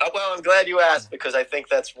sure. Well, I'm glad you asked, because I think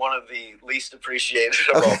that's one of the least appreciated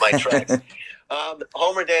of all my tracks.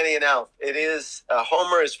 Homer, Danny, and Alf. It is,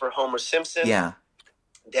 Homer is for Homer Simpson. Yeah.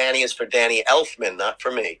 Danny is for Danny Elfman, not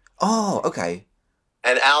for me. Oh, okay.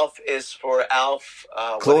 And Alf is for Alf...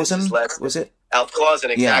 Clausen, was it? Alf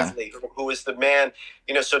Clausen, exactly, who is the man...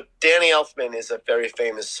 so Danny Elfman is a very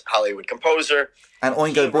famous Hollywood composer. And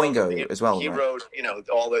Oingo Boingo as well, He wrote,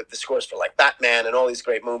 all the scores for, like, Batman and all these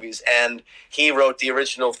great movies. And he wrote the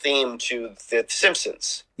original theme to The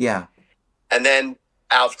Simpsons. Yeah. And then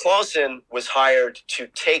Alf Clausen was hired to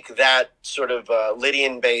take that sort of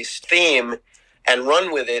Lydian-based theme and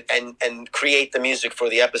run with it and create the music for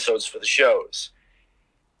the episodes for the shows.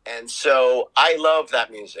 And so I love that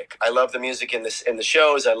music. I love the music in the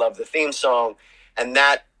shows. I love the theme song. And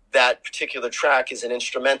that particular track is an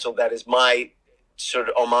instrumental that is my sort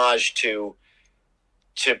of homage to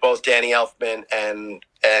both Danny Elfman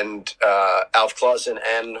and Alf Clausen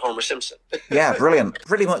and Homer Simpson. Yeah, brilliant.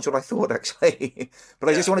 Pretty much what I thought, actually. But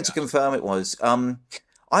I just wanted to confirm it was.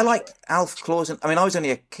 I liked Alf Clausen. I mean, I was only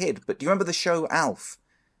a kid, but do you remember the show Alf?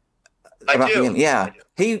 I do. Yeah.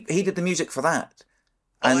 He did the music for that.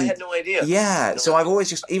 And, I had no idea. Yeah, so I've always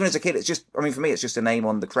just, even as a kid, it's just, I mean, for me, it's just a name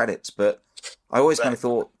on the credits, but I always kind of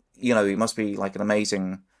thought, he must be like an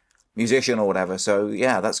amazing musician or whatever. So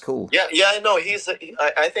yeah, that's cool. Yeah, no,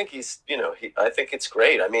 I think he's, I think it's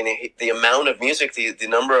great. I mean, the amount of music, the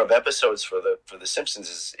number of episodes for the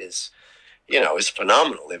Simpsons is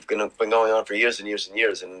phenomenal. They've been going on for years and years and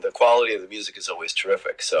years, and the quality of the music is always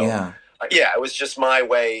terrific. So yeah, it was just my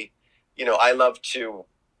way. I love to.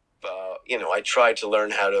 I try to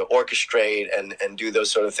learn how to orchestrate and do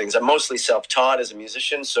those sort of things. I'm mostly self-taught as a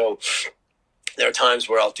musician, so there are times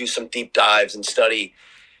where I'll do some deep dives and study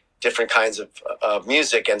different kinds of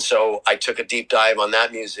music. And so I took a deep dive on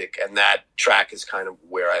that music, and that track is kind of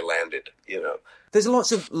where I landed, There's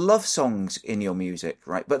lots of love songs in your music,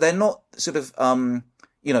 right? But they're not sort of,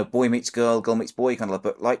 boy meets girl, girl meets boy kind of love,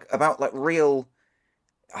 but like about like real,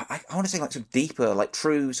 I want to say like sort of deeper, like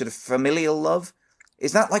true sort of familial love.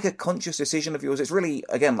 Is that like a conscious decision of yours? It's really,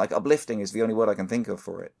 again, like uplifting is the only word I can think of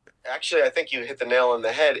for it. Actually, I think you hit the nail on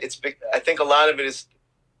the head. I think a lot of it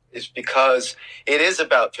is because it is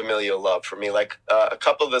about familial love for me. Like a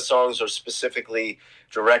couple of the songs are specifically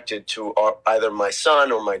directed to either my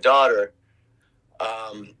son or my daughter.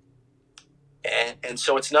 Um, and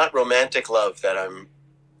so it's not romantic love that I'm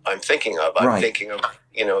thinking of. I'm Right. thinking of,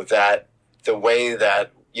 that the way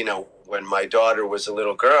that, when my daughter was a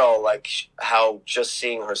little girl, like how just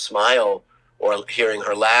seeing her smile or hearing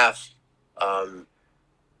her laugh,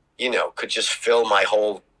 could just fill my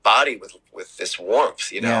whole body with this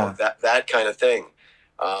warmth, Yeah. that kind of thing.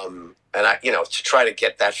 And to try to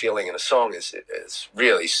get that feeling in a song is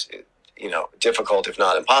really, difficult, if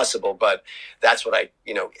not impossible. But that's what I,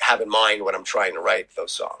 have in mind when I'm trying to write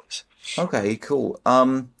those songs. Okay, cool.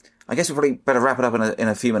 I guess we probably better wrap it up in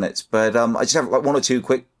a few minutes, but I just have like one or two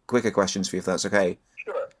quicker questions for you, if that's okay.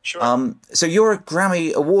 Sure. So you're a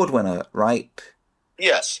Grammy Award winner, right?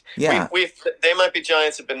 Yes. Yeah. They Might Be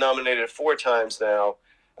Giants have been nominated 4 times now,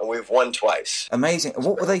 and we've won twice. Amazing.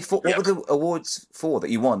 What were they for? What were the awards for that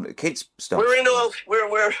you won? Kids stuff. We're in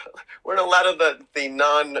a lot of the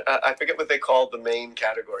non. I forget what they call the main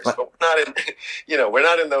categories, but we're not in. We're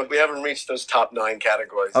not in those. We haven't reached those top 9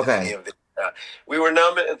 categories. Okay. In any of the, we were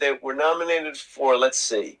nominated. They were nominated for. Let's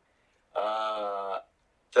see.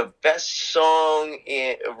 The best song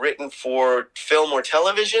written for film or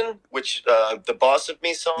television, which the Boss of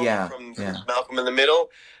Me song from Malcolm in the Middle,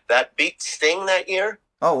 that beat Sting that year.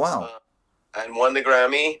 Oh, wow. And won the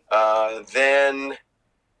Grammy. Then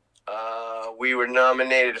we were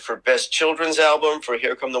nominated for Best Children's Album for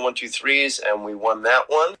Here Come the 1-2-3s, and we won that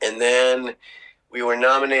one. And then we were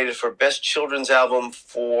nominated for Best Children's Album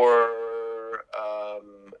for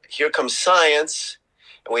Here Comes Science,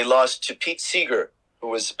 and we lost to Pete Seeger, who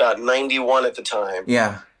was about 91 at the time.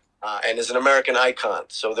 Yeah. And is an American icon.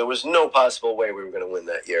 So there was no possible way we were going to win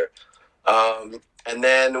that year. And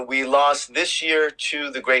then we lost this year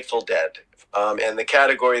to the Grateful Dead. And the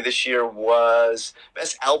category this year was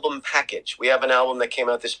Best Album Package. We have an album that came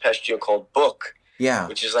out this past year called Book. Yeah.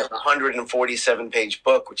 Which is like a 147-page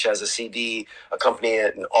book, which has a CD accompanying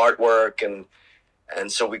it and artwork. And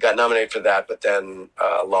so we got nominated for that, but then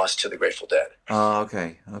lost to the Grateful Dead. Oh,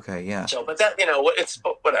 okay, yeah. So, but that it's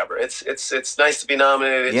whatever. It's nice to be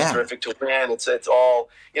nominated. It's terrific to win. It's all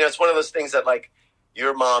it's one of those things that like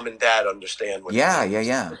your mom and dad understand. Yeah. And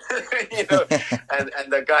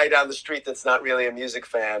the guy down the street that's not really a music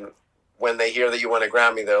fan, when they hear that you won a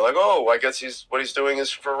Grammy, they're like, oh, I guess what he's doing is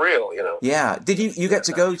for real. Yeah. Did you get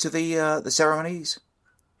to go to the ceremonies?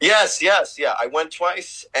 Yes. I went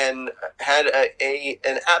twice and had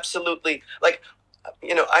an absolutely, like,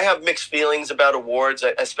 I have mixed feelings about awards,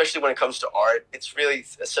 especially when it comes to art. It's really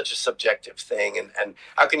such a subjective thing. And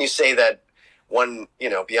how can you say that one,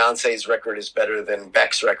 Beyonce's record is better than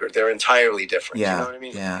Beck's record? They're entirely different. Yeah. You know what I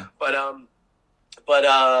mean? Yeah. But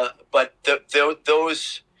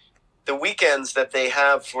the weekends that they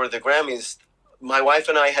have for the Grammys, my wife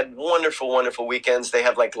and I had wonderful, wonderful weekends. They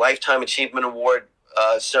have like Lifetime Achievement Award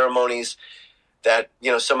ceremonies that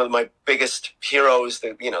some of my biggest heroes,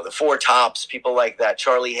 the Four Tops, people like that,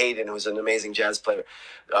 Charlie Hayden, who's an amazing jazz player,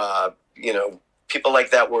 people like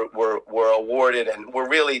that were awarded, and we're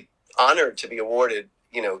really honored to be awarded,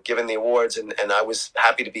 given the awards, and I was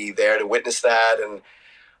happy to be there to witness that. And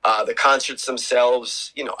the concerts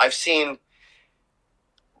themselves, I've seen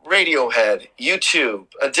Radiohead, U2,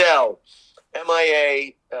 Adele,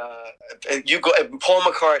 MIA, Paul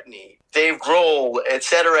McCartney, Dave Grohl, et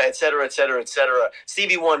cetera,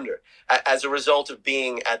 Stevie Wonder. As a result of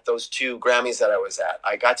being at those 2 Grammys that I was at,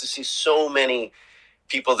 I got to see so many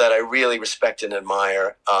people that I really respect and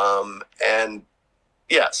admire. And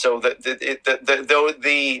yeah, so the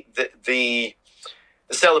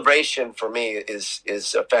celebration for me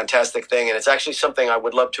is a fantastic thing, and it's actually something I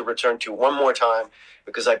would love to return to one more time,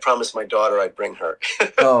 because I promised my daughter I'd bring her.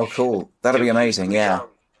 Oh, cool. That'll be amazing. Yeah.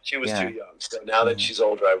 She was too young. So now that she's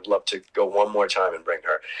older, I would love to go one more time and bring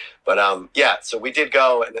her. But so we did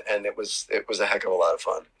go, and it was a heck of a lot of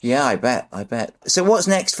fun. Yeah, I bet. So what's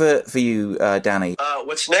next for you, Danny?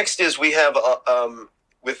 What's next is we have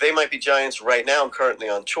with They Might Be Giants right now. I'm currently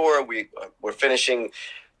on tour. We're finishing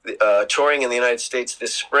touring in the United States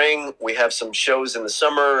this spring. We have some shows in the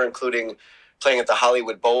summer, including playing at the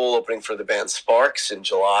Hollywood Bowl, opening for the band Sparks in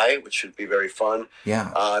July, which should be very fun.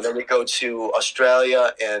 Yeah. Then we go to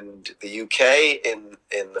Australia and the UK in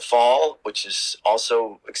the fall, which is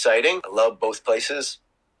also exciting. I love both places.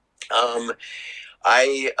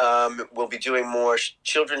 I will be doing more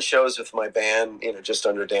children's shows with my band, just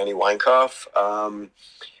under Danny Weinkauf.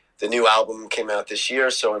 The new album came out this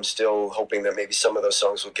year, so I'm still hoping that maybe some of those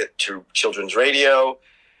songs will get to children's radio.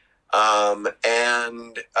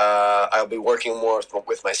 And I'll be working more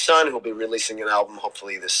with my son, who'll be releasing an album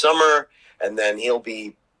hopefully this summer, and then he'll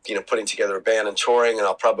be putting together a band and touring, and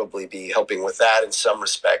I'll probably be helping with that in some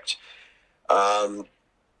respect.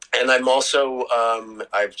 And I'm also,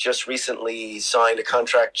 I've just recently signed a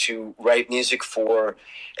contract to write music for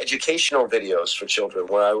educational videos for children,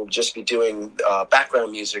 where I will just be doing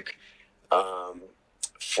background music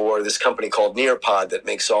for this company called Nearpod that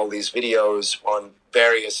makes all these videos on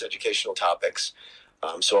various educational topics.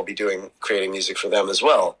 So I'll be creating music for them as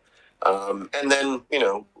well. And then,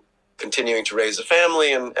 continuing to raise a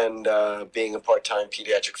family and being a part-time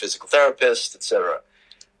pediatric physical therapist, etc.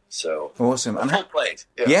 So awesome. And full plate.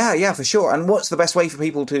 Yeah, for sure. And what's the best way for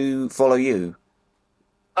people to follow you?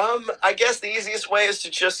 I guess the easiest way is to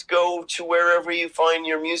just go to wherever you find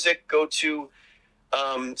your music. Go to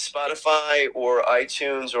Spotify or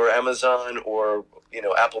iTunes or Amazon or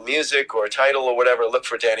Apple Music or Tidal or whatever. Look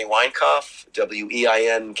for Danny Weinkauf,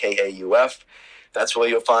 Weinkauf. That's where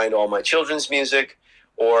you'll find all my children's music.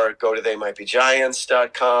 Or go to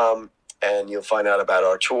theymightbegiants.com and you'll find out about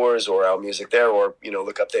our tours or our music there. Or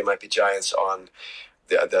look up They Might Be Giants on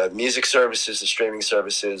the music services, the streaming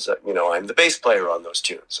services. I'm the bass player on those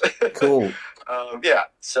tunes. Cool. And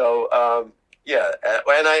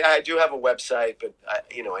I do have a website, but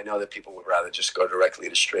I know that people would rather just go directly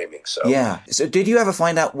to streaming. So yeah. So did you ever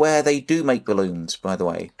find out where they do make balloons, by the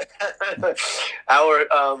way?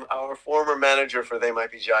 Our former manager for They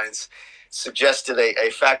Might Be Giants suggested a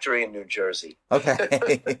factory in New Jersey.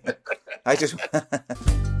 Okay. I just...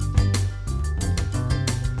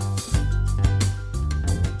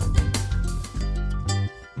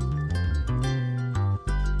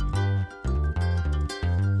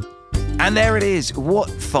 And there it is. What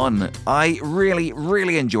fun. I really,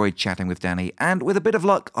 really enjoyed chatting with Danny, and with a bit of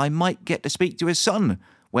luck, I might get to speak to his son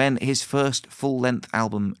when his first full-length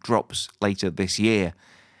album drops later this year.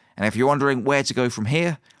 And if you're wondering where to go from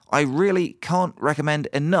here, I really can't recommend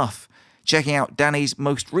enough checking out Danny's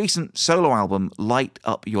most recent solo album, Light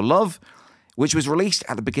Up Your Love, which was released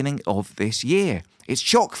at the beginning of this year. It's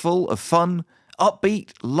chock full of fun,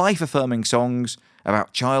 upbeat, life-affirming songs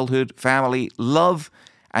about childhood, family, love,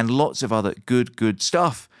 and lots of other good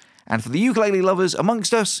stuff. And for the ukulele lovers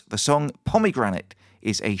amongst us, the song Pomegranate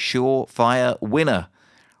is a surefire winner.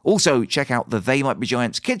 Also, check out the They Might Be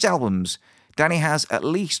Giants kids albums. Danny has at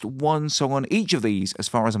least one song on each of these, as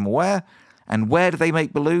far as I'm aware. And where do they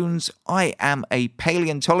make balloons? I am a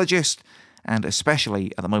paleontologist, and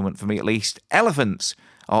especially, at the moment for me at least, elephants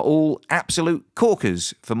are all absolute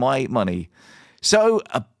corkers for my money. So,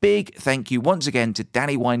 a big thank you once again to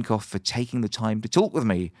Danny Weinkauf for taking the time to talk with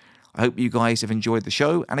me. I hope you guys have enjoyed the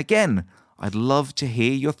show, and again, I'd love to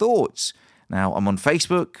hear your thoughts. Now, I'm on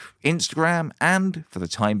Facebook, Instagram, and, for the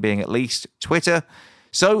time being at least, Twitter.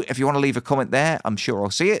 So, if you want to leave a comment there, I'm sure I'll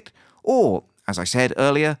see it. Or, as I said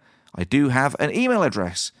earlier, I do have an email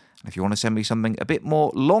address. And if you want to send me something a bit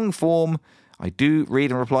more long form, I do read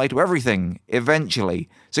and reply to everything, eventually.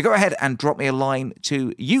 So go ahead and drop me a line to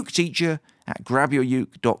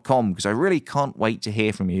uketeacher@grabyouruke.com, because I really can't wait to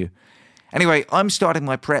hear from you. Anyway, I'm starting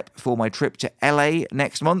my prep for my trip to LA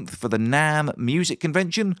next month for the NAMM Music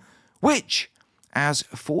Convention, which, as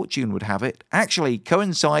fortune would have it, actually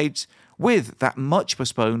coincides with that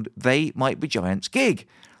much-postponed They Might Be Giants gig.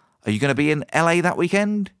 Are you going to be in LA that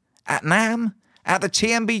weekend? At NAMM? At the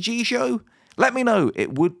TMBG show? Let me know.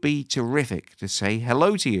 It would be terrific to say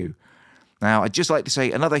hello to you. Now, I'd just like to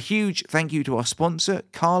say another huge thank you to our sponsor,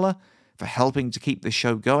 Carla, for helping to keep this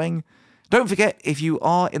show going. Don't forget, if you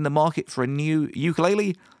are in the market for a new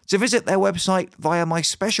ukulele, to visit their website via my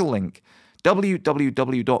special link,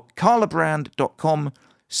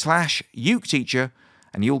 www.carlabrand.com/uketeacher,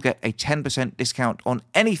 and you'll get a 10% discount on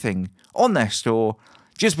anything on their store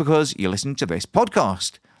just because you listen to this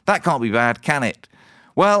podcast. That can't be bad, can it?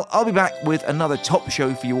 Well, I'll be back with another top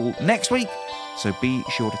show for you all next week, so be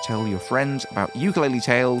sure to tell your friends about Ukulele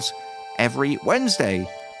Tales every Wednesday,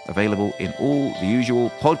 available in all the usual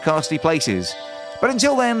podcasty places. But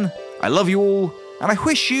until then, I love you all, and I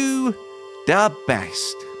wish you the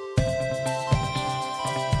best.